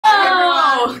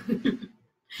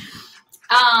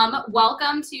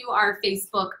Welcome to our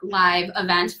Facebook Live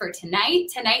event for tonight.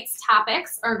 Tonight's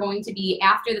topics are going to be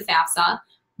after the FAFSA,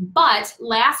 but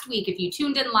last week, if you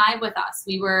tuned in live with us,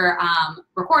 we were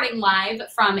recording live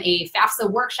from a FAFSA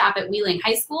workshop at Wheeling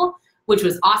High School, which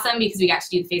was awesome because we got to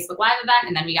do the Facebook Live event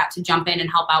and then we got to jump in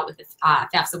and help out with the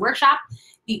FAFSA workshop.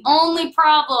 The only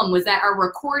problem was that our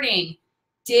recording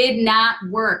did not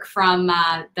work from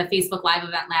the Facebook Live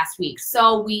event last week.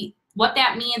 So what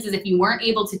that means is if you weren't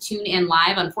able to tune in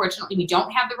live, unfortunately, we don't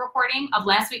have the recording of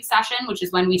last week's session, which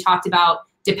is when we talked about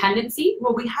dependency.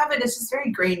 Well, we have it. It's just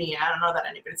very grainy. I don't know that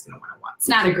anybody's going to want to watch. It's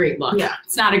not a great look. Yeah.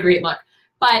 It's not a great look.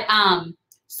 But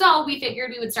so we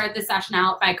figured we would start this session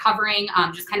out by covering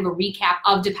just kind of a recap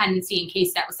of dependency in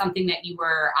case that was something that you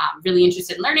were really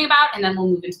interested in learning about, and then we'll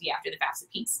move into the after the FAFSA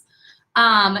piece.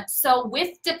 So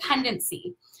with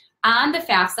dependency, on the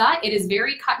FAFSA, it is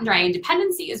very cut and dry, and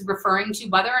dependency is referring to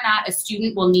whether or not a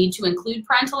student will need to include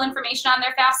parental information on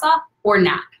their FAFSA or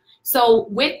not. So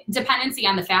with dependency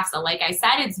on the FAFSA, like I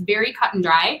said, it's very cut and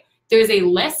dry. There's a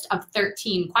list of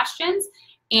 13 questions,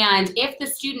 and if the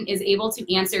student is able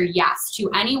to answer yes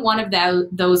to any one of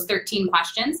those 13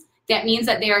 questions, that means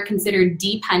that they are considered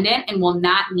dependent and will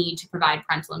not need to provide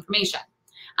parental information.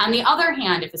 On the other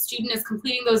hand, if a student is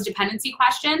completing those dependency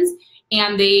questions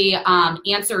and they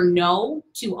answer no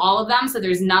to all of them, so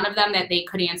there's none of them that they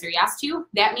could answer yes to,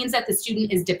 that means that the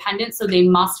student is dependent, so they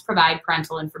must provide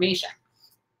parental information.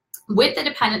 With the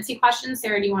dependency questions,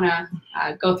 Sarah, do you want to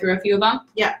go through a few of them?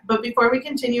 Yeah, but before we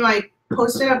continue, I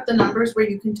posted up the numbers where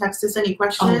you can text us any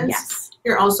questions. Oh, yes.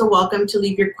 You're also welcome to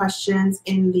leave your questions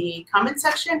in the comment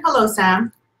section. Hello,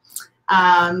 Sam.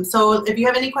 So if you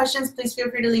have any questions, please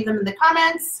feel free to leave them in the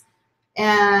comments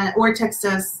or text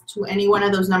us to any one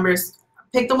of those numbers.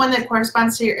 Pick the one that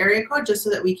corresponds to your area code just so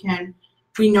that we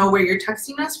know where you're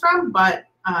texting us from, but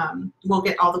we'll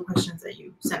get all the questions that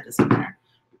you sent us in there.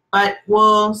 But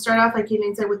we'll start off, like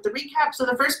Caitlin said, with the recap. So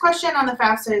the first question on the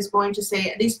FAFSA is going to say,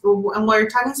 at least, and we're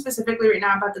talking specifically right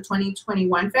now about the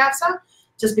 2021 FAFSA,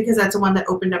 just because that's the one that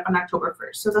opened up on October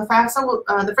 1st. So the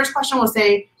FAFSA, the first question will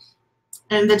say,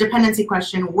 and the dependency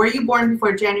question, were you born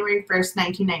before January 1st,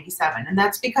 1997? And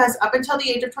that's because up until the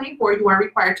age of 24, you are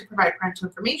required to provide parental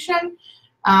information.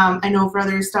 I know for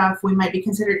other stuff, we might be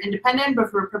considered independent, but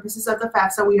for purposes of the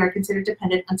FAFSA, we are considered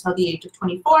dependent until the age of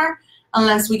 24,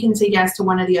 unless we can say yes to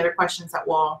one of the other questions that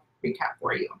we'll recap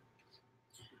for you.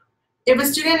 If a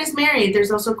student is married, there's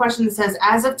also a question that says,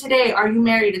 as of today, are you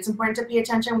married? It's important to pay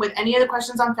attention with any of the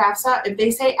questions on FAFSA. If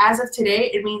they say as of today,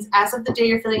 it means as of the day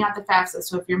you're filling out the FAFSA.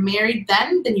 So if you're married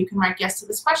then you can mark yes to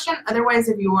this question. Otherwise,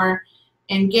 if you're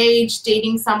engaged,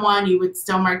 dating someone, you would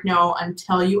still mark no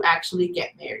until you actually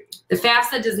get married. The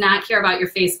FAFSA does not care about your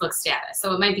Facebook status,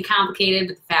 so it might be complicated,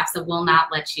 but the FAFSA will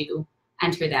not let you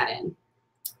enter that in.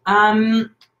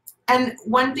 And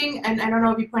one thing, and I don't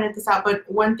know if you pointed this out, but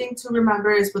one thing to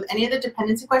remember is with any of the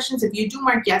dependency questions, if you do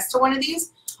mark yes to one of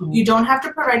these, you don't have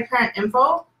to provide parent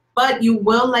info, but you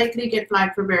will likely get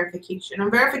flagged for verification. And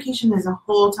verification is a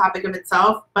whole topic of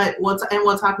itself, but we'll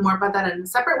talk more about that in a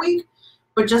separate week.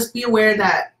 But just be aware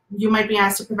that you might be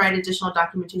asked to provide additional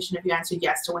documentation if you answer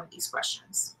yes to one of these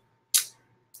questions.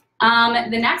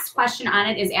 The next question on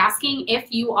it is asking if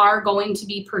you are going to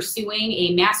be pursuing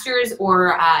a master's or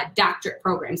a doctorate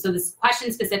program. So this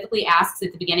question specifically asks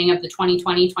at the beginning of the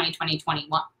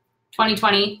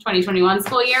 2020-2021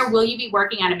 school year, will you be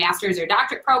working on a master's or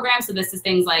doctorate program? So this is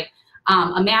things like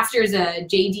a master's, a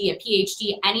JD, a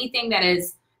PhD, anything that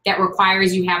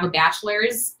requires you have a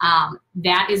bachelor's,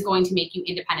 that is going to make you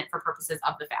independent for purposes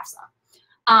of the FAFSA.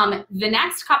 The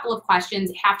next couple of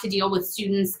questions have to deal with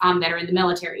students that are in the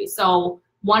military. So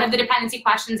one of the dependency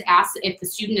questions asks if the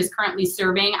student is currently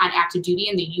serving on active duty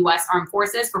in the U.S. Armed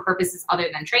Forces for purposes other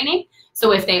than training.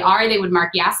 So if they are, they would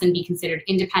mark yes and be considered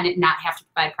independent and not have to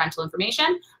provide parental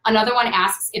information. Another one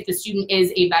asks if the student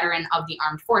is a veteran of the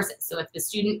Armed Forces. So if the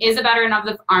student is a veteran of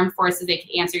the Armed Forces, they could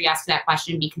answer yes to that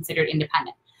question and be considered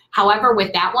independent. However,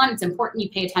 with that one, it's important you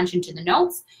pay attention to the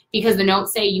notes because the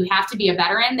notes say you have to be a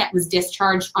veteran that was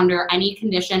discharged under any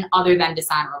condition other than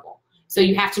dishonorable. So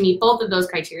you have to meet both of those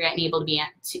criteria and able to be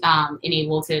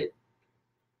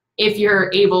if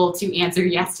you're able to answer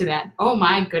yes to that. Oh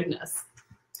my goodness.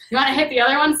 You want to hit the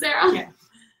other one, Sarah? Yeah.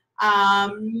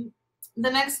 The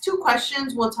next two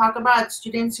questions we'll talk about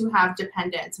students who have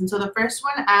dependents. And so the first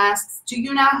one asks, do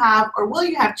you now have or will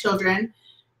you have children?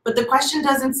 But the question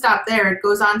doesn't stop there. It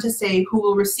goes on to say who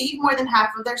will receive more than half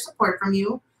of their support from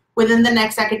you within the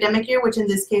next academic year, which in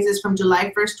this case is from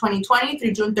July 1st, 2020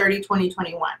 through June 30,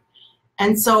 2021.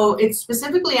 And so it's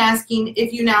specifically asking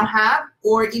if you now have,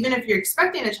 or even if you're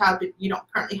expecting a child but you don't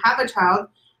currently have a child,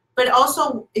 but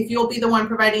also if you'll be the one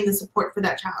providing the support for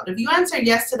that child. If you answer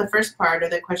yes to the first part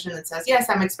of the question that says, yes,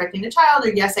 I'm expecting a child, or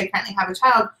yes, I currently have a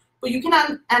child, but you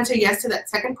cannot answer yes to that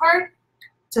second part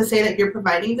to say that you're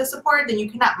providing the support, then you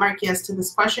cannot mark yes to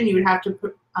this question. You would have to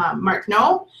mark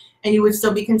no, and you would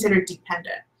still be considered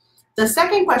dependent. The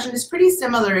second question is pretty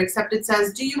similar, except it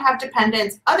says, do you have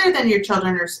dependents other than your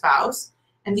children or spouse?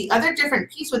 And the other different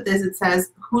piece with this, it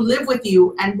says, who live with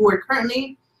you and who are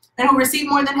currently, and who receive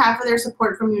more than half of their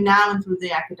support from you now and through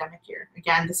the academic year.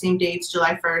 Again, the same dates,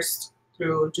 July 1st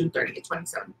through June 30th,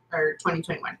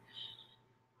 2021.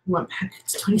 Went back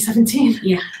to 2017.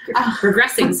 Yeah,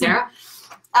 progressing, Sarah.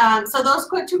 So those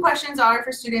two questions are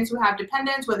for students who have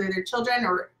dependents, whether they're children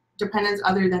or dependents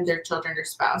other than their children or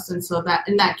spouse. And so that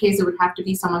in that case, it would have to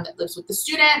be someone that lives with the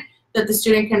student, that the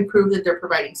student can prove that they're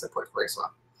providing support for as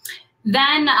well.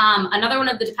 Then another one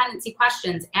of the dependency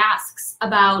questions asks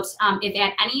about if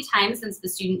at any time since the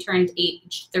student turned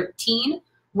age 13,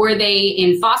 were they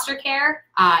in foster care,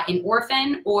 an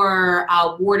orphan, or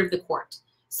a ward of the court?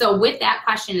 So with that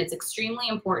question, it's extremely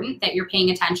important that you're paying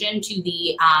attention to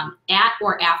the at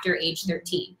or after age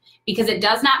 13, because it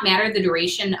does not matter the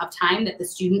duration of time that the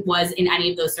student was in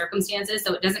any of those circumstances.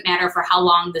 So it doesn't matter for how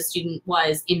long the student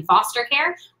was in foster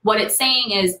care. What it's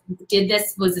saying is,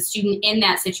 was the student in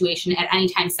that situation at any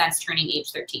time since turning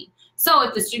age 13? So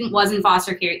if the student was in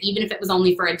foster care, even if it was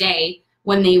only for a day,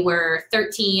 when they were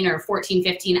 13 or 14,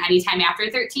 15, anytime after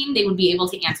 13, they would be able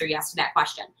to answer yes to that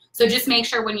question. So just make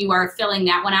sure when you are filling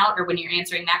that one out or when you're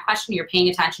answering that question, you're paying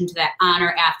attention to that on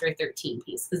or after 13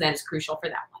 piece, because that is crucial for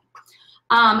that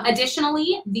one.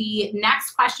 Additionally, the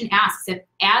next question asks if,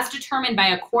 as determined by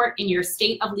a court in your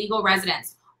state of legal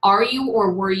residence, are you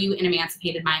or were you an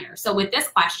emancipated minor? So with this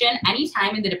question,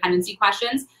 anytime in the dependency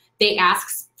questions, they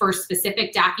ask for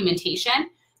specific documentation.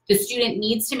 The student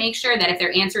needs to make sure that if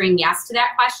they're answering yes to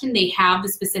that question, they have the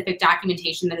specific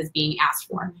documentation that is being asked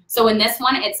for. So in this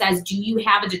one, it says, do you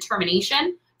have a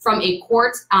determination from a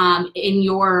court in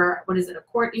your, what is it, a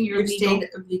court in your state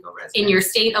of legal residence. In your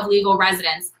state of legal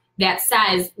residence that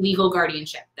says legal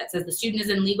guardianship, that says the student is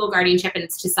in legal guardianship and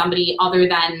it's to somebody other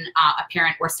than a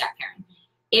parent or step parent.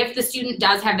 If the student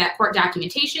does have that court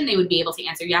documentation, they would be able to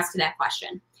answer yes to that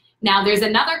question. Now there's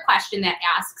another question that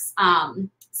asks,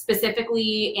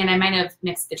 specifically, and I might have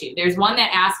mixed the two. There's one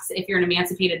that asks if you're an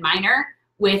emancipated minor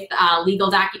with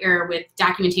with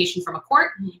documentation from a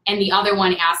court, and the other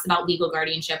one asks about legal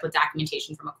guardianship with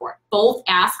documentation from a court. Both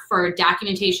ask for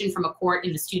documentation from a court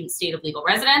in the student's state of legal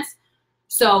residence.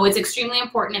 So it's extremely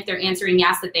important if they're answering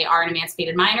yes that they are an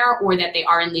emancipated minor or that they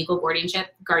are in legal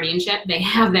guardianship, they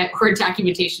have that court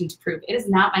documentation to prove. It is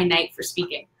not my night for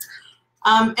speaking.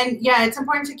 And yeah, it's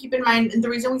important to keep in mind, and the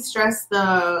reason we stress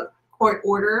the court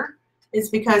order is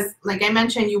because, like I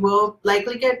mentioned, you will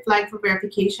likely get flagged for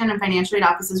verification, and financial aid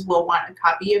offices will want a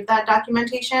copy of that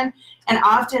documentation. And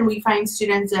often we find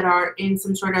students that are in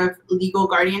some sort of legal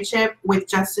guardianship with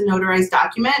just a notarized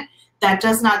document. That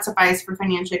does not suffice for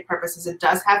financial aid purposes. It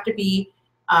does have to be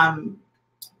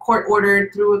court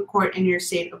ordered through a court in your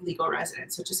state of legal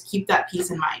residence. So just keep that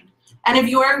piece in mind. And if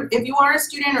you are a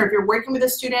student, or if you're working with a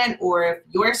student, or if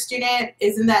your student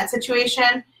is in that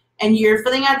situation and you're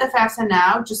filling out the FAFSA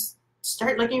now, just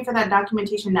start looking for that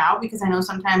documentation now, because I know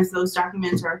sometimes those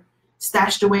documents are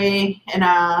stashed away in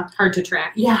a hard to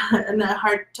track. Yeah, in a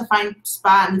hard to find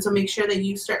spot. And so make sure that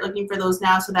you start looking for those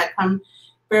now, so that come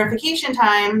verification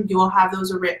time, you will have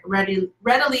those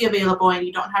readily available, and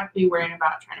you don't have to be worrying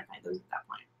about trying to find those at that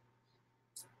point.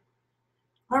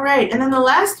 All right, and then the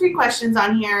last three questions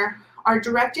on here are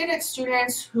directed at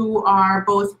students who are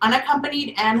both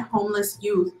unaccompanied and homeless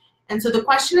youth. And so the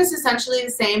question is essentially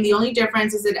the same. The only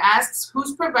difference is it asks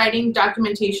who's providing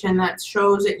documentation that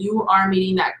shows that you are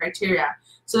meeting that criteria.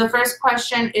 So the first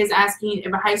question is asking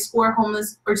if a high school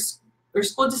homeless or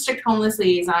school district homeless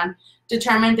liaison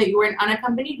determined that you were an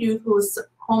unaccompanied youth who was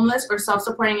homeless or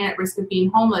self-supporting and at risk of being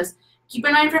homeless. Keep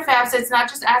in mind for FAFSA, it's not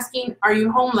just asking, are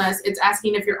you homeless? It's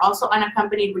asking if you're also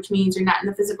unaccompanied, which means you're not in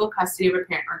the physical custody of a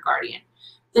parent or guardian.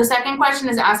 The second question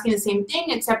is asking the same thing,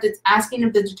 except it's asking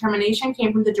if the determination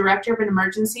came from the Director of an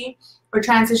Emergency or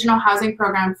Transitional Housing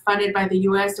Program funded by the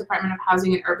U.S. Department of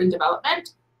Housing and Urban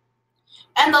Development.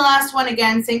 And the last one,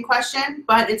 again, same question,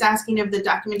 but it's asking if the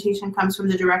documentation comes from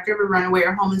the Director of a Runaway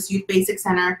or Homeless Youth Basic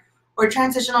Center or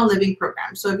Transitional Living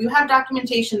Program. So if you have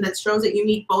documentation that shows that you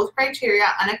meet both criteria,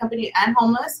 unaccompanied and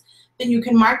homeless, then you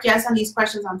can mark yes on these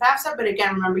questions on FAFSA, but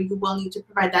again, remember, you will need to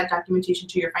provide that documentation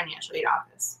to your financial aid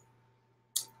office.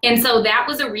 And so that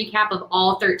was a recap of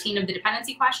all 13 of the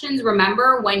dependency questions.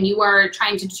 Remember, when you are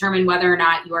trying to determine whether or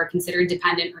not you are considered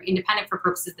dependent or independent for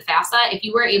purposes of the FAFSA, if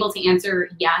you were able to answer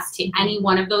yes to any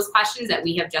one of those questions that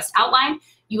we have just outlined,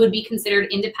 you would be considered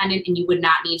independent and you would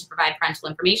not need to provide parental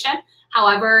information.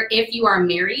 However, if you are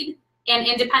married and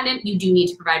independent, you do need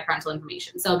to provide parental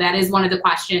information. So that is one of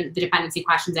the dependency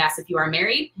questions asked if you are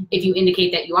married. If you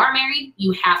indicate that you are married,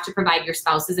 you have to provide your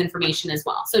spouse's information as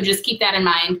well. So just keep that in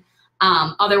mind.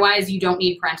 Otherwise, you don't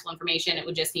need parental information. It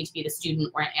would just need to be the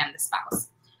student and the spouse.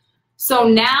 So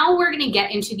now we're going to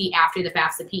get into the after the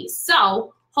FAFSA piece.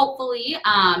 So hopefully,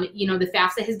 you know, the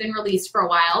FAFSA has been released for a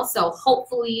while. So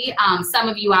hopefully some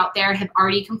of you out there have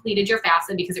already completed your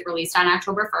FAFSA because it released on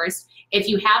October 1st. If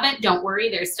you haven't, don't worry.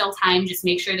 There's still time. Just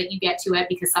make sure that you get to it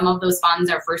because some of those funds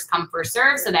are first come, first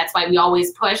serve. So that's why we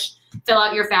always push, fill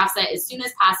out your FAFSA as soon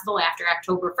as possible after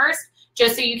October 1st.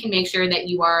 Just so you can make sure that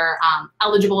you are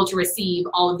eligible to receive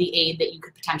all of the aid that you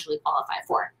could potentially qualify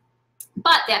for.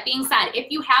 But that being said,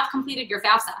 if you have completed your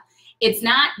FAFSA,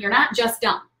 you're not just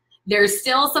done. There's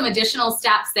still some additional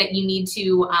steps that you need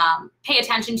to pay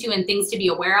attention to and things to be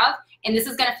aware of. And this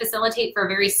is going to facilitate for a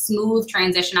very smooth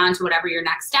transition on to whatever your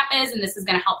next step is. And this is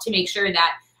going to help to make sure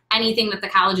that anything that the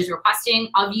college is requesting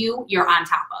of you, you're on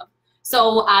top of.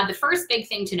 So the first big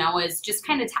thing to know is just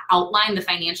kind of to outline the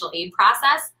financial aid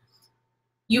process.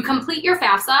 You complete your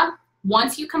FAFSA.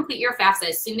 Once you complete your FAFSA,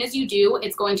 as soon as you do,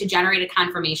 it's going to generate a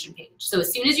confirmation page. So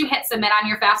as soon as you hit submit on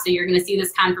your FAFSA, you're going to see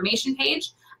this confirmation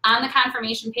page. On the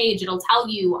confirmation page, it'll tell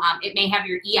you, it may have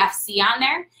your EFC on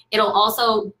there. It'll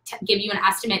also give you an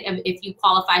estimate of if you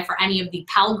qualify for any of the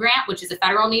Pell Grant, which is a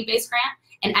federal need-based grant,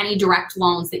 and any direct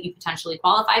loans that you potentially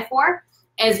qualify for,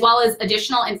 as well as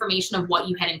additional information of what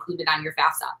you had included on your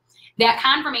FAFSA. That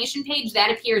confirmation page, that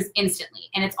appears instantly,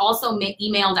 and it's also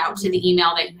emailed out to the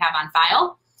email that you have on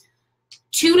file.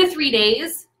 2 to 3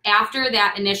 days after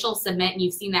that initial submit and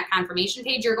you've seen that confirmation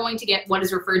page, you're going to get what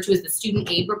is referred to as the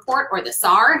Student Aid Report, or the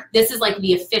SAR. This is like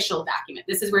the official document.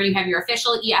 This is where you have your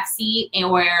official EFC, and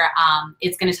where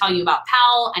it's going to tell you about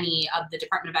Pell, any of the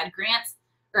Department of Ed grants,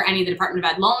 or any of the Department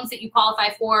of Ed loans that you qualify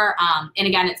for. And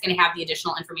again, it's going to have the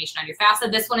additional information on your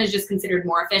FAFSA. This one is just considered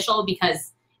more official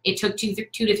because it took 2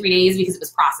 to 3 days because it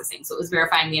was processing. So it was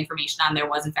verifying the information on there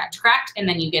was in fact correct, and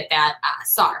then you get that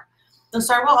SAR. The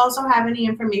SAR will also have any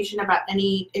information about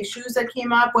any issues that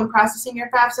came up when processing your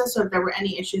FAFSA. So if there were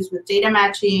any issues with data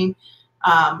matching.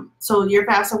 So your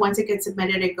FAFSA, once it gets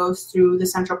submitted, it goes through the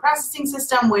central processing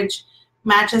system, which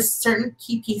matches certain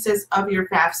key pieces of your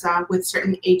FAFSA with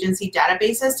certain agency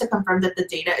databases to confirm that the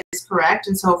data is correct.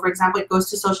 And so, for example, it goes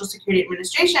to Social Security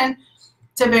Administration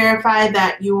to verify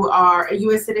that you are a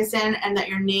U.S. citizen and that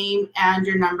your name and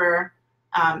your number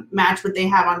match what they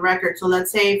have on record. So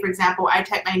let's say, for example, I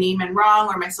type my name in wrong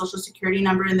or my Social Security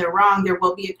number in there wrong, there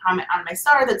will be a comment on my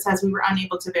SAR that says we were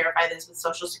unable to verify this with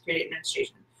Social Security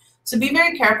Administration. So be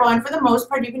very careful, and for the most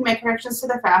part, you can make corrections to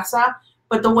the FAFSA,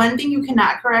 but the one thing you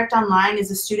cannot correct online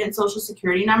is a student Social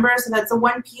Security number. So that's the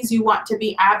one piece you want to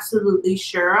be absolutely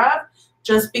sure of,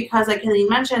 just because, like Helene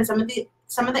mentioned, some of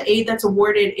the aid that's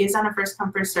awarded is on a first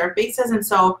come, first serve basis. And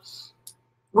so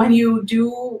when you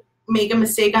do make a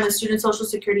mistake on the student Social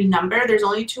Security number, there's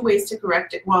only 2 ways to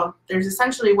correct it. Well, there's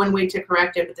essentially 1 way to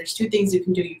correct it, but there's 2 things you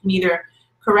can do. You can either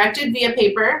correct it via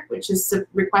paper, which is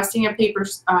requesting a paper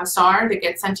SAR that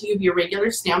gets sent to you via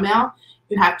regular snail mail.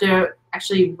 You have to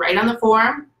actually write on the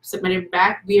form, submit it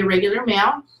back via regular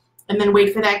mail, and then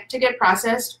wait for that to get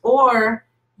processed. Or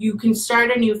you can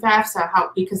start a new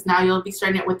FAFSA, because now you'll be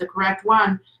starting it with the correct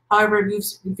one. However,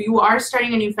 if you are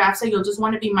starting a new FAFSA, you'll just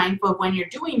want to be mindful of when you're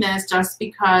doing this, just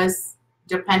because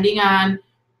depending on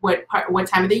what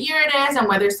time of the year it is and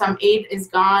whether some aid is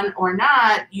gone or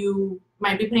not, you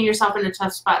might be putting yourself in a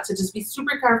tough spot. So just be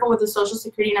super careful with the Social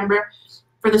Security number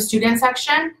for the student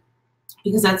section,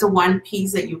 because that's the one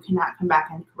piece that you cannot come back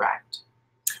and correct.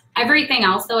 Everything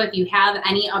else, though, if you have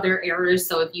any other errors,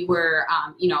 so if you were,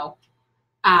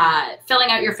 filling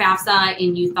out your FAFSA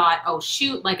and you thought, oh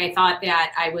shoot, like I thought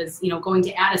that I was, going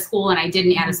to add a school and I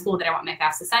didn't add a school that I want my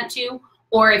FAFSA sent to,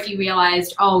 or if you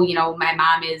realized, oh, my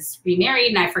mom is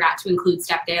remarried and I forgot to include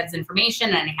stepdad's information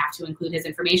and I have to include his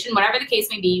information, whatever the case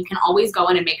may be, you can always go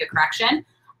in and make a correction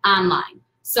online.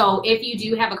 So if you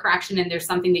do have a correction and there's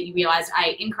something that you realized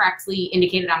I incorrectly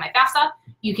indicated on my FAFSA,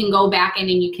 you can go back in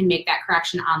and you can make that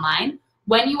correction online.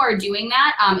 When you are doing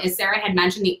that, as Sarah had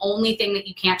mentioned, the only thing that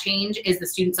you can't change is the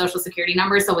student Social Security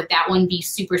number. So with that one, be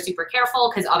super, super careful,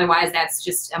 because otherwise that's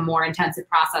just a more intensive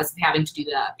process of having to do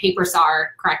the paper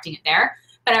SAR, correcting it there.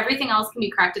 But everything else can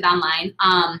be corrected online.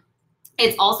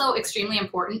 It's also extremely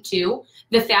important too,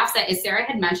 the FAFSA, as Sarah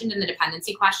had mentioned in the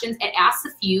dependency questions, it asks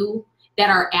a few that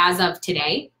are as of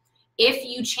today. If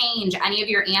you change any of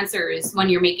your answers when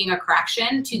you're making a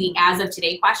correction to the as of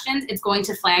today questions, it's going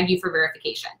to flag you for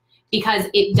verification, because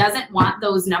it doesn't want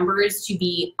those numbers to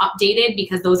be updated,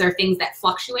 because those are things that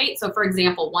fluctuate. So for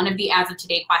example, one of the as of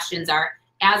today questions are,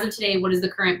 as of today, what is the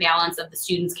current balance of the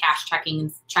student's cash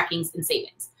checkings and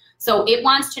savings? So it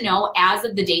wants to know, as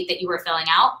of the date that you were filling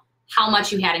out, how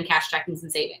much you had in cash checkings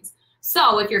and savings.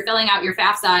 So if you're filling out your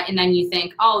FAFSA and then you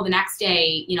think, oh, the next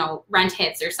day, you know, rent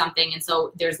hits or something, and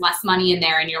so there's less money in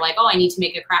there, and you're like, oh, I need to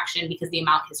make a correction because the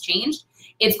amount has changed,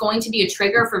 it's going to be a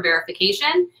trigger for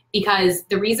verification, because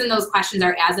the reason those questions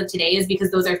are as of today is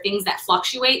because those are things that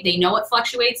fluctuate. They know it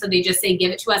fluctuates, so they just say, give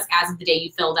it to us as of the day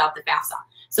you filled out the FAFSA.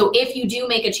 So if you do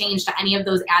make a change to any of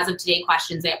those as of today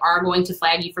questions, they are going to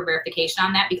flag you for verification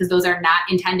on that, because those are not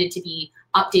intended to be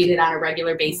updated on a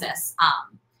regular basis.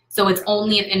 So it's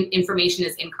only if information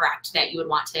is incorrect that you would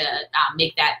want to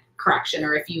make that correction,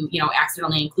 or if you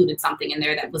accidentally included something in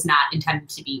there that was not intended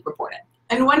to be reported.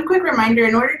 And one quick reminder,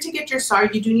 in order to get your SAR,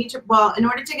 you do need to, well, in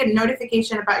order to get a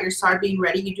notification about your SAR being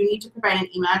ready, you do need to provide an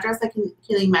email address like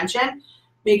Keely mentioned.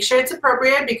 Make sure it's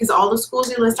appropriate, because all the schools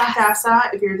you list on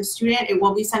FAFSA, if you're the student, it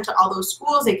will be sent to all those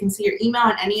schools. They can see your email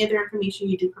and any other information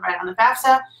you do provide on the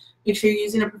FAFSA. Make sure you're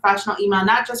using a professional email,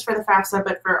 not just for the FAFSA,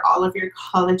 but for all of your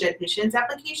college admissions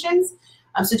applications.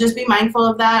 So just be mindful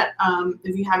of that.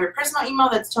 If you have your personal email,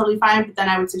 that's totally fine. But then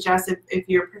I would suggest if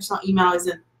your personal email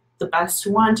isn't the best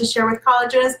one to share with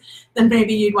colleges, then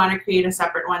maybe you'd want to create a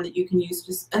separate one that you can use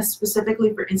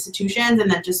specifically for institutions, and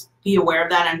then just be aware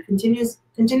of that and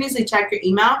continuously check your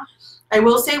email. I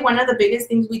will say one of the biggest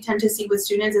things we tend to see with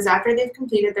students is after they've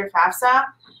completed their FAFSA,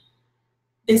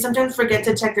 they sometimes forget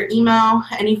to check their email,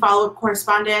 any follow-up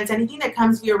correspondence, anything that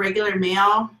comes via regular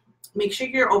mail. Make sure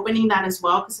you're opening that as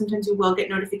well, because sometimes you will get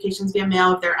notifications via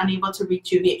mail if they're unable to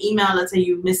reach you via email. Let's say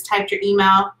you mistyped your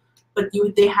email, but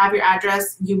they have your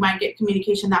address, you might get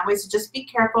communication that way. So just be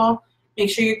careful. Make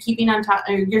sure you're keeping on top,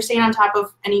 or you're staying on top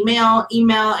of any mail,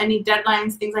 email, any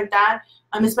deadlines, things like that.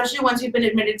 Especially once you've been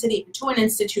admitted to an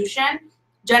institution.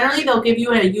 Generally, they'll give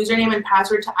you a username and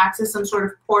password to access some sort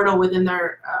of portal within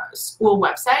their school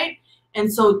website.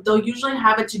 And so they'll usually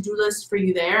have a to-do list for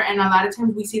you there. And a lot of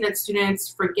times we see that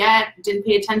students forget, didn't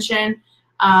pay attention.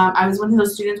 I was one of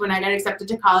those students when I got accepted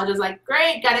to college. I was like,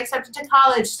 great, got accepted to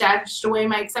college, stashed away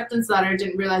my acceptance letter,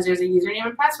 didn't realize there's a username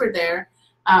and password there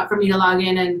for me to log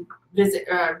in and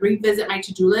revisit my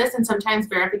to-do list. And sometimes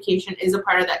verification is a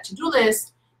part of that to-do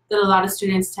list that a lot of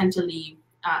students tend to leave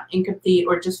incomplete,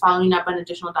 or just following up on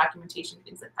additional documentation,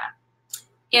 things like that.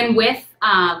 And with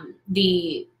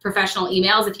the professional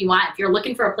emails, if you're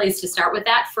looking for a place to start with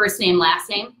that, first name,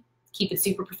 last name, keep it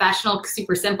super professional,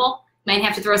 super simple. Might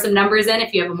have to throw some numbers in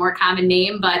if you have a more common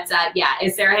name, but yeah,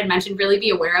 as Sarah had mentioned, really be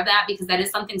aware of that, because that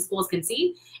is something schools can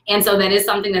see. And so that is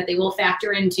something that they will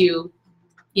factor into,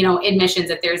 admissions,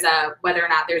 if there's whether or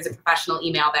not there's a professional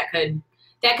email that could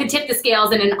tip the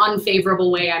scales in an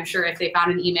unfavorable way, I'm sure, if they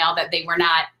found an email that they were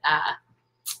not,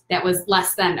 that was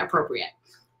less than appropriate.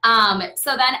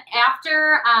 So then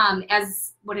after,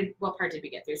 what part did we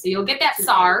get through? So you'll get that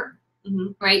SAR,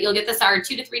 right? You'll get the SAR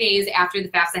 2 to 3 days after the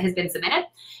FAFSA has been submitted.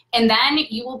 And then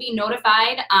you will be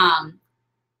notified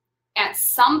at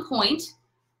some point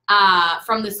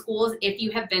from the schools if you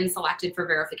have been selected for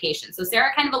verification. So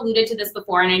Sarah kind of alluded to this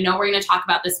before, and I know we're going to talk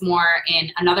about this more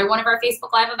in another one of our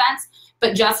Facebook Live events,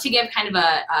 but just to give kind of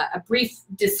a brief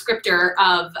descriptor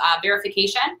of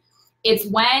verification, it's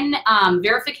when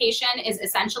verification is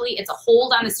essentially, it's a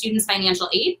hold on the student's financial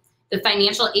aid. The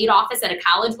financial aid office at a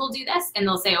college will do this, and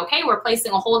they'll say, okay, we're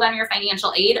placing a hold on your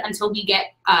financial aid until we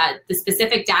get the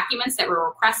specific documents that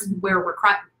we're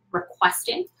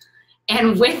requesting.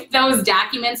 And with those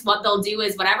documents, what they'll do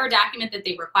is whatever document that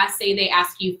they request, say they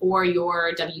ask you for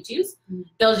your W-2s,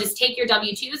 they'll just take your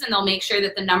W-2s and they'll make sure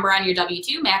that the number on your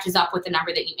W-2 matches up with the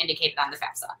number that you indicated on the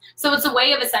FAFSA. So it's a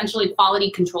way of essentially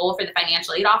quality control for the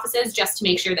financial aid offices, just to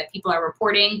make sure that people are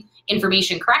reporting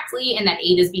information correctly and that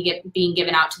aid is being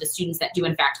given out to the students that do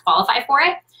in fact qualify for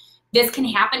it. This can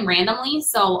happen randomly.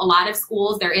 So a lot of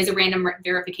schools, there is a random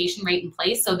verification rate in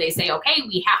place. So they say, okay,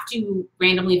 we have to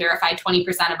randomly verify 20%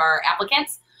 of our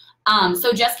applicants.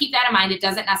 So just keep that in mind. It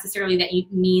doesn't necessarily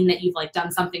mean that you've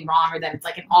done something wrong, or that it's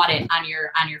like an audit on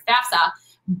your FAFSA.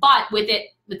 But with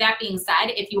that being said,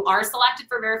 if you are selected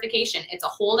for verification, it's a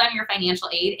hold on your financial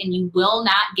aid, and you will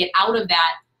not get out of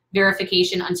that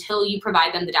verification until you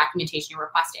provide them the documentation you're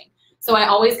requesting. So I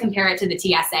always compare it to the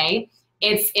TSA.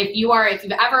 It's if you've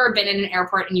ever been in an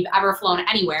airport and you've ever flown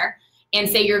anywhere, and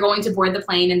say you're going to board the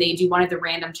plane and they do one of the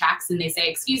random checks and they say,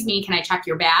 excuse me, can I check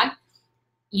your bag?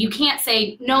 You can't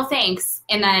say, no thanks,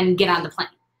 and then get on the plane.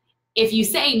 If you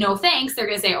say no thanks, they're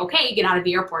going to say, okay, get out of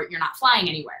the airport. You're not flying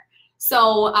anywhere.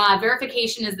 So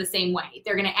verification is the same way.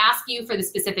 They're going to ask you for the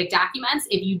specific documents.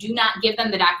 If you do not give them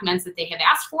the documents that they have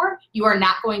asked for, you are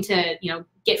not going to,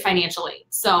 get financial aid.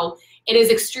 So it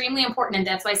is extremely important, and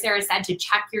that's why Sarah said to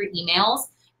check your emails,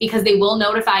 because they will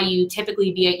notify you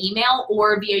typically via email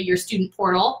or via your student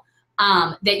portal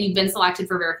that you've been selected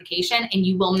for verification, and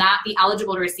you will not be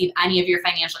eligible to receive any of your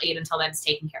financial aid until that's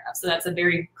taken care of. So that's a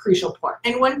very crucial point.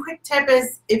 And one quick tip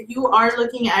is, if you are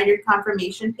looking at your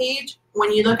confirmation page,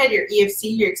 when you look at your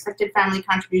EFC, your expected family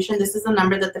contribution, this is the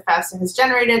number that the FAFSA has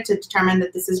generated to determine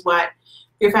that this is what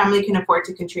your family can afford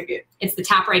to contribute. It's the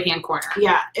top right-hand corner.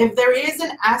 Yeah, if there is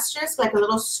an asterisk, like a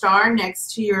little star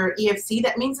next to your EFC,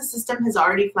 that means the system has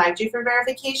already flagged you for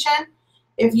verification.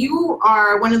 If you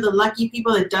are one of the lucky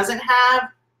people that doesn't have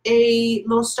a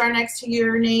little star next to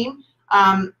your name,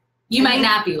 you might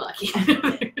not be lucky.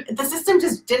 The system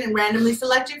just didn't randomly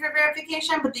select you for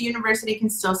verification, but the university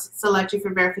can still select you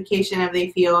for verification if they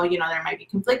feel, there might be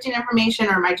conflicting information,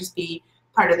 or it might just be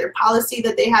part of their policy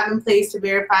that they have in place to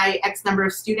verify X number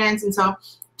of students. And so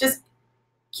just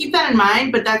keep that in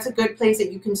mind, but that's a good place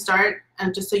that you can start,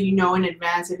 just so you know in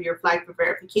advance if you're flagged for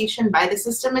verification by the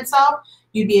system itself,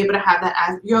 you'd be able to have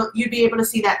that, you'd be able to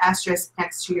see that asterisk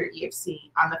next to your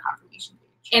EFC on the confirmation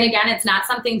page. And again, it's not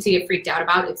something to get freaked out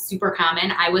about. It's super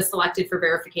common. I was selected for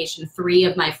verification 3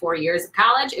 of my 4 years of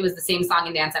college. It was the same song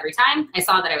and dance every time. I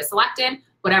saw that I was selected.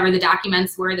 Whatever the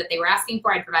documents were that they were asking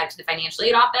for, I'd provide to the financial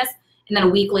aid office. And then a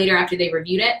week later, after they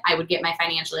reviewed it, I would get my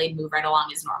financial aid move right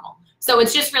along as normal. So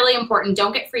it's just really important.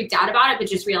 Don't get freaked out about it, but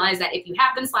just realize that if you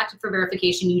have been selected for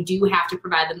verification, you do have to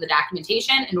provide them the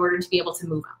documentation in order to be able to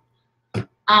move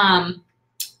on.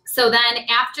 So then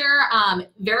after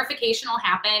verification will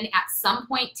happen at some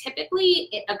point, typically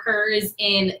it occurs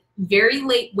in very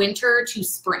late winter to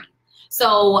spring.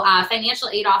 So financial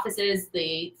aid offices,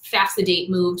 the FAFSA date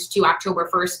moved to October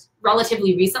 1st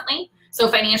relatively recently. So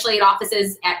financial aid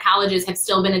offices at colleges have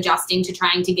still been adjusting to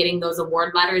trying to getting those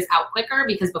award letters out quicker,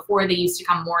 because before they used to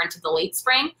come more into the late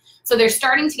spring. So they're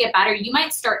starting to get better. You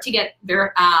might start to get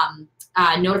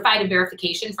notified of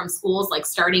verification from schools like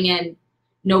starting in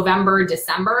November,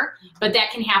 December, but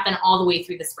that can happen all the way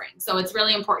through the spring. So it's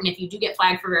really important, if you do get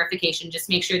flagged for verification, just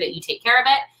make sure that you take care of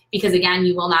it, because again,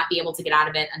 you will not be able to get out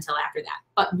of it until after that.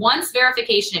 But once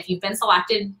verification, if you've been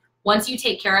selected, once you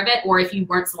take care of it, or if you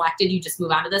weren't selected, you just move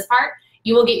on to this part,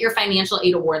 you will get your financial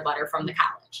aid award letter from the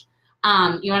college.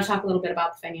 You want to talk a little bit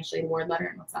about the financial aid award letter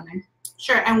and what's on there?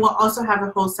 Sure, and we'll also have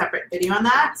a whole separate video on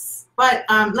that. But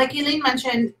like Elaine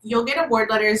mentioned, you'll get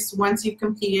award letters once you've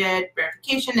completed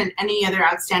verification and any other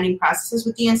outstanding processes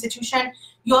with the institution.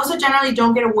 You also generally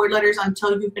don't get award letters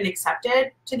until you've been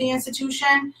accepted to the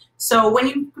institution. So when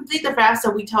you complete the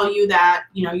FAFSA, we tell you that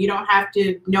you don't have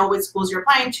to know what schools you're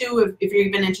applying to. If you're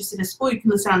even interested in a school, you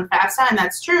can list it on the FAFSA, and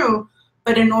that's true.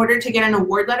 But in order to get an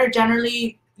award letter,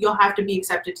 generally you'll have to be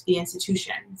accepted to the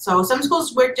institution. So some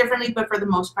schools work differently, but for the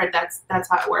most part, that's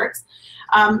how it works.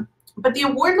 But the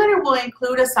award letter will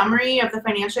include a summary of the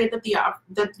financial aid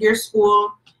that your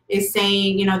school is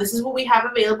saying, this is what we have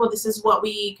available. This is what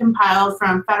we compiled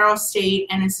from federal, state,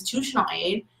 and institutional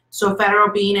aid. So federal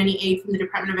being any aid from the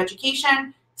Department of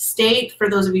Education. State, for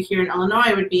those of you here in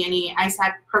Illinois, would be any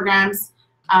ISAC programs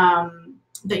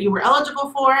that you were eligible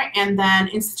for. And then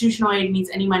institutional aid means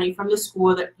any money from the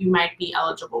school that you might be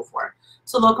eligible for.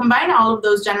 So they'll combine all of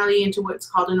those generally into what's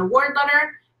called an award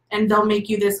letter, and they'll make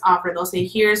you this offer. They'll say,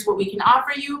 here's what we can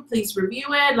offer you. Please review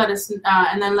it.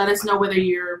 And then let us know whether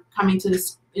you're coming to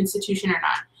this institution or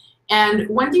not. And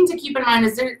one thing to keep in mind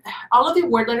is all of the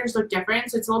award letters look different,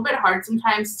 so it's a little bit hard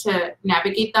sometimes to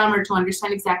navigate them or to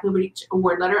understand exactly what each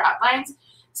award letter outlines.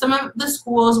 Some of the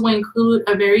schools will include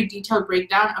a very detailed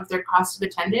breakdown of their cost of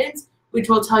attendance, which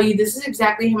will tell you this is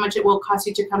exactly how much it will cost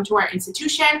you to come to our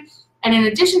institution. And in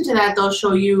addition to that, they'll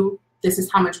show you this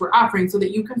is how much we're offering, so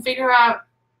that you can figure out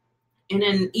in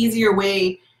an easier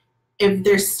way if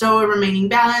there's still a remaining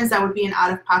balance that would be an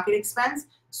out-of-pocket expense.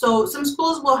 So some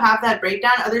schools will have that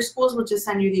breakdown. Other schools will just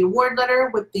send you the award letter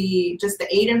with just the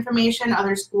aid information.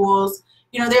 Other schools,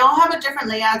 they all have a different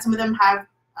layout. Some of them have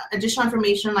additional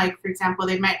information, like, for example,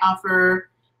 they might offer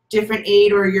different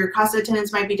aid, or your cost of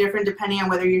attendance might be different depending on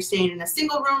whether you're staying in a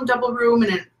single room, double room,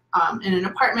 in an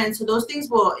apartment. So those things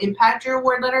will impact your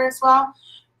award letter as well.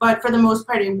 But for the most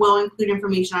part, it will include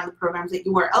information on the programs that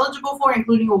you are eligible for,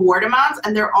 including award amounts,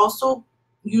 and they're also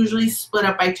usually split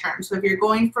up by term. So if you're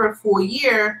going for a full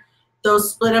year, they'll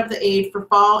split up the aid for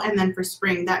fall and then for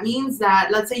spring. That means that,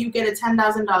 let's say you get a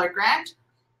 $10,000 grant,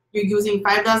 you're using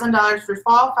 $5,000 for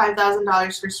fall,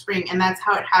 $5,000 for spring, and that's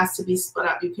how it has to be split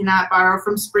up. You cannot borrow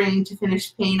from spring to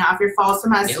finish paying off your fall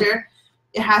semester. Nope.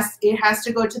 It has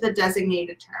to go to the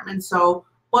designated term. And so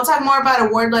we'll talk more about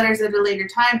award letters at a later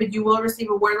time, but you will receive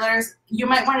award letters. You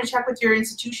might want to check with your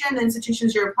institution, the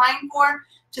institutions you're applying for,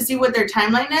 to see what their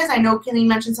timeline is. I know Kenny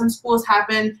mentioned some schools have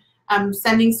been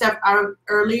sending stuff out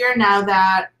earlier now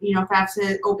that, you know,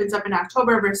 FAFSA opens up in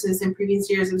October versus in previous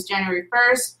years it was January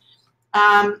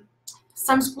 1st.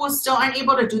 Some schools still aren't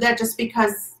able to do that just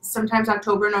because sometimes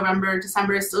October, November,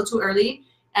 December is still too early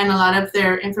and a lot of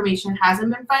their information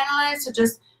hasn't been finalized. So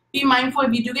just be mindful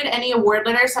if you do get any award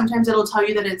letters, sometimes it'll tell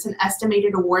you that it's an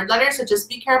estimated award letter. So just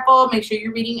be careful, make sure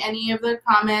you're reading any of the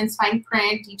comments, fine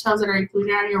print, details that are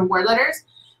included on your award letters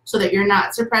so that you're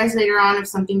not surprised later on if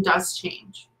something does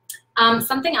change.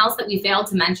 Something else that we failed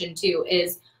to mention too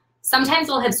is sometimes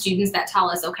we'll have students that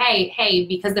tell us, okay, hey,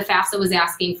 because the FAFSA was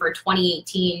asking for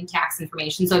 2018 tax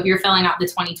information, so if you're filling out the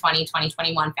 2020,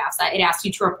 2021 FAFSA, it asks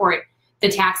you to report the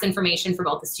tax information for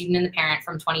both the student and the parent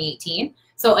from 2018.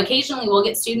 So occasionally we'll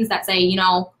get students that say, you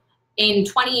know, in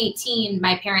 2018,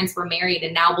 my parents were married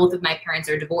and now both of my parents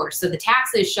are divorced. So the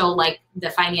taxes show like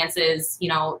the finances, you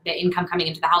know, the income coming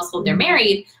into the household, they're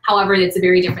married. However, it's a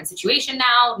very different situation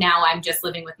now. Now I'm just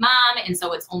living with mom and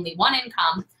so it's only one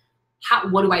income.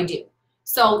 What do I do?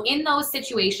 So in those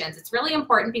situations, it's really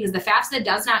important because the FAFSA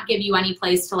does not give you any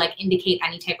place to like indicate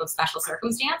any type of special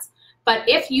circumstance. But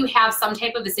if you have some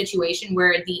type of a situation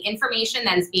where the information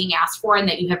that is being asked for and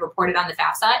that you have reported on the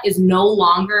FAFSA is no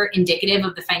longer indicative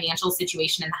of the financial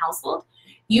situation in the household,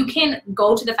 you can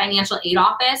go to the financial aid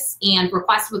office and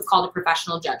request what's called a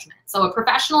professional judgment. So a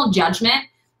professional judgment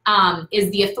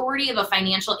is the authority of a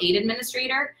financial aid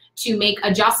administrator to make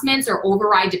adjustments or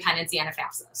override dependency on a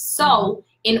FAFSA. So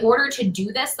in order to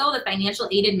do this, though, the financial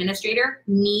aid administrator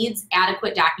needs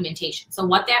adequate documentation. So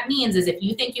what that means is if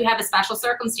you think you have a special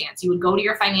circumstance, you would go to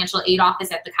your financial aid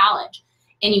office at the college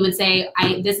and you would say,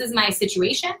 this is my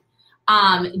situation.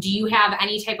 Do you have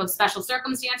any type of special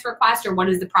circumstance request or what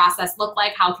does the process look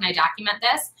like? How can I document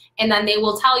this? And then they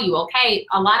will tell you, okay,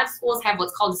 a lot of schools have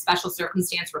what's called a special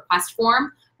circumstance request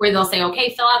form where they'll say,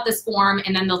 okay, fill out this form,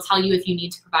 and then they'll tell you if you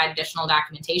need to provide additional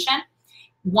documentation.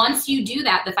 Once you do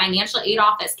that, the financial aid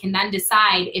office can then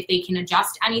decide if they can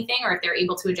adjust anything or if they're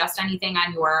able to adjust anything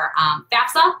on your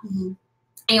FAFSA,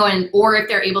 or if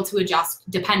they're able to adjust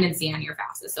dependency on your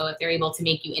FAFSA. So if they're able to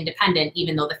make you independent,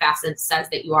 even though the FAFSA says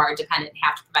that you are dependent and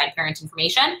have to provide parent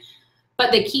information.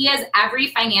 But the key is every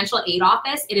financial aid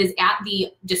office, it is at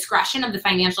the discretion of the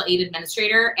financial aid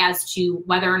administrator as to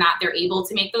whether or not they're able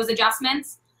to make those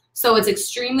adjustments. So it's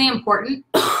extremely important,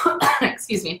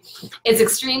 excuse me, it's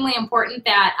extremely important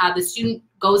that the student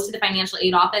goes to the financial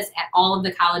aid office at all of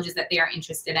the colleges that they are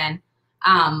interested in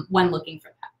when looking for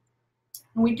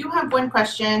that. We do have one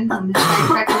question. I'm going to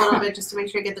backtrack a little bit just to make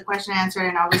sure I get the question answered,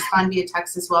 and I'll respond via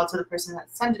text as well to the person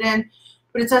that sent it in.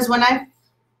 But it says, when I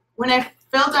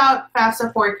filled out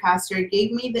FAFSA Forecaster, it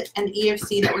gave me an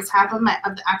EFC that was half of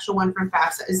the actual one from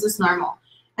FAFSA. Is this normal?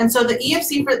 And so the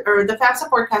EFC or the FAFSA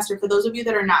Forecaster, for those of you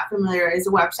that are not familiar, is a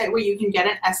website where you can get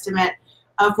an estimate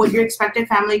of what your expected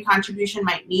family contribution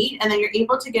might need, and then you're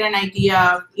able to get an idea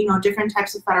of, you know, different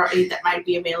types of federal aid that might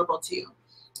be available to you.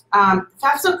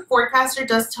 FAFSA Forecaster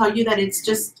does tell you that it's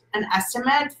just an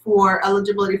estimate for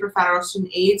eligibility for federal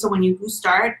student aid. So when you do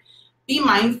start, be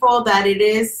mindful that it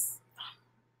is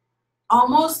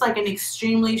almost like an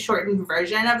extremely shortened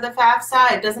version of the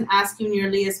FAFSA. It doesn't ask you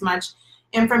nearly as much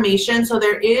information, so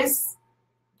there is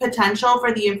potential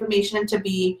for the information to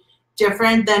be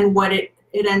different than what it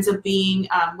ends up being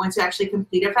once you actually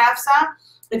complete a FAFSA.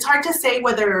 It's hard to say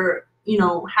whether, you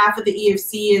know, half of the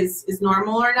EFC is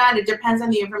normal or not. It depends on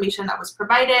the information that was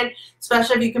provided,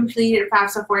 especially if you completed a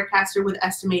FAFSA Forecaster with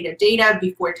estimated data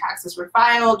before taxes were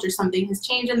filed or something has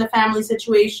changed in the family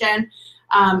situation.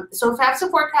 So FAFSA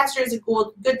Forecaster is a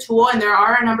good tool, and there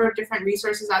are a number of different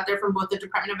resources out there from both the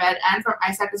Department of Ed and from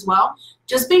ISAC as well.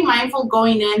 Just be mindful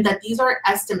going in that these are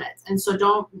estimates, and so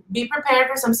don't be prepared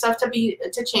for some stuff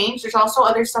to change. There's also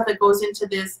other stuff that goes into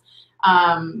this,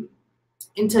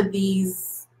 into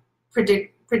these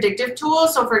predictive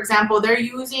tools. So for example, they're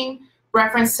using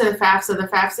reference to the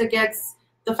FAFSA.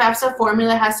 The FAFSA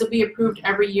formula has to be approved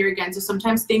every year again. So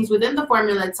sometimes things within the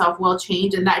formula itself will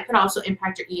change, and that could also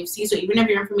impact your EFC. So even if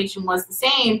your information was the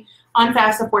same on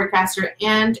FAFSA Forecaster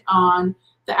and on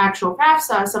the actual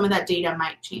FAFSA, some of that data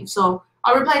might change. So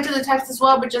I'll reply to the text as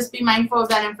well, but just be mindful of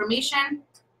that information.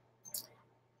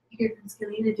 Here comes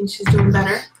Kelly. I think she's doing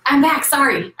better. I'm back.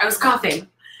 Sorry. I was coughing.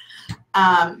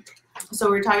 So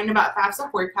we're talking about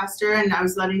FAFSA Forecaster, and I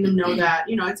was letting them know that,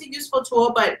 you know, it's a useful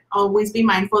tool, but always be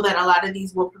mindful that a lot of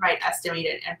these will provide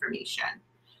estimated information.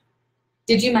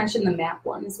 Did you mention the map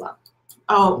one as well?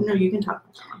 Oh, no, you can talk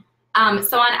about that one.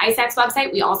 So on ISAC's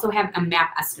website, we also have a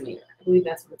map estimator. I believe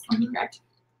that's what it's called, correct?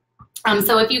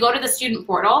 So if you go to the student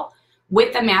portal,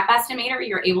 with the map estimator,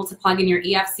 you're able to plug in your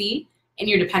EFC and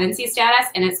your dependency status,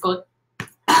 and it's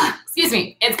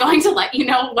it's going to let you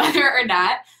know whether or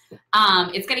not,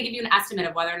 it's going to give you an estimate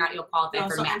of whether or not you'll qualify for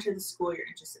also map. enter the school you're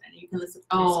interested in. You can list the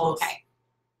schools. Okay.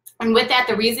 And with that,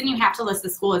 the reason you have to list the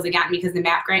school is, again, because the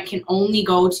MAP grant can only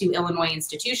go to Illinois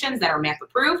institutions that are MAP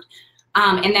approved.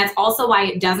 And that's also why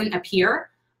it doesn't appear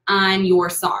on your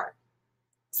SAR.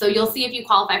 So you'll see if you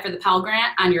qualify for the Pell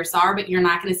Grant on your SAR, but you're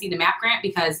not going to see the MAP grant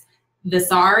because the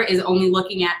SAR is only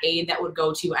looking at aid that would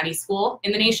go to any school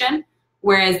in the nation.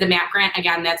 Whereas the MAP grant,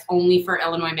 again, that's only for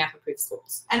Illinois MAP approved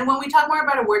schools. And when we talk more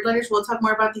about award letters, we'll talk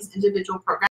more about these individual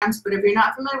programs. But if you're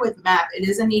not familiar with MAP, it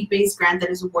is a need-based grant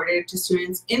that is awarded to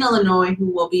students in Illinois who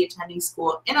will be attending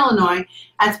school in Illinois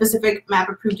at specific MAP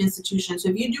approved institutions. So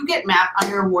if you do get MAP on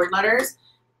your award letters,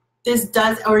 this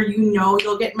does, or you know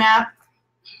you'll get MAP,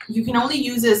 you can only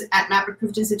use this at MAP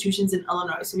approved institutions in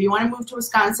Illinois. So if you want to move to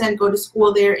Wisconsin, go to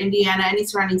school there, Indiana, any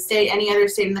surrounding state, any other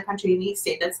state in the country, any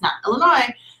state that's not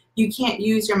Illinois, you can't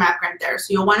use your MAP grant there. So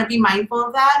you'll want to be mindful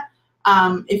of that.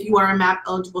 If you are a MAP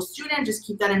eligible student, just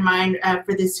keep that in mind.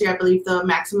 For this year, I believe the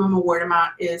maximum award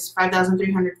amount is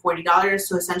 $5,340.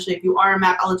 So essentially, if you are a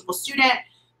MAP eligible student,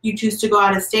 you choose to go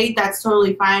out of state, that's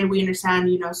totally fine. We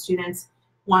understand, you know, students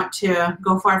want to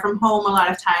go far from home a lot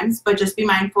of times, but just be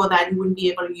mindful that you wouldn't be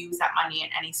able to use that money in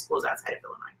any schools outside of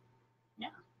Illinois. Yeah.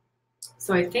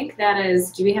 So I think that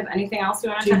is, do we have anything else we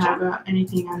want to touch on? Do you have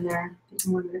anything on there that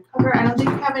you wanted to cover? I don't think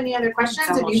we have any other questions.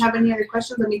 If you have any other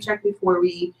questions, let me check before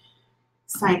we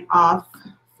sign off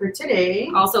for today.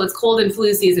 Also, it's cold and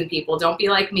flu season, people. Don't be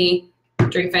like me.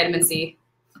 Drink vitamin C.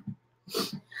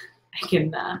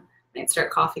 I might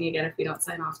start coughing again if we don't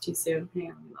sign off too soon.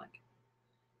 Hang on, let me look.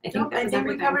 I think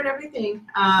we covered everything.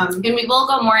 And we will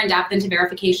go more in depth into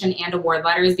verification and award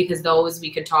letters because those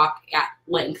we could talk at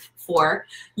length for.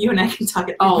 You and I can talk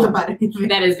about anything.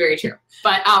 That is very true.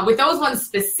 But with those ones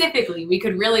specifically, we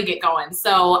could really get going.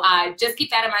 So just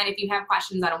keep that in mind if you have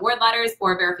questions on award letters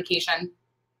or verification.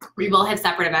 We will have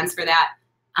separate events for that.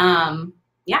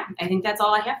 Yeah, I think that's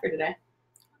all I have for today.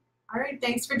 All right,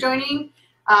 thanks for joining.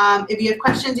 If you have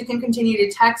questions, you can continue to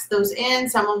text those in.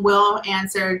 Someone will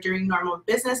answer during normal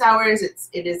business hours.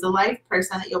 It is a live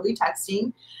person that you'll be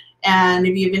texting. And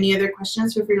if you have any other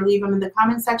questions, feel free to leave them in the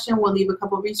comment section. We'll leave a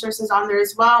couple of resources on there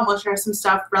as well. And we'll share some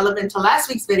stuff relevant to last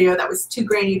week's video that was too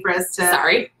grainy for us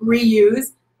to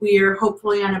reuse. We are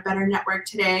hopefully on a better network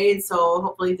today. And so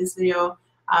hopefully this video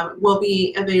will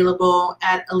be available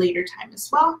at a later time as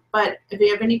well. But if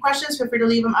you have any questions, feel free to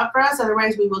leave them up for us.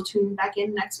 Otherwise, we will tune back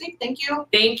in next week. Thank you.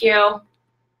 Thank you.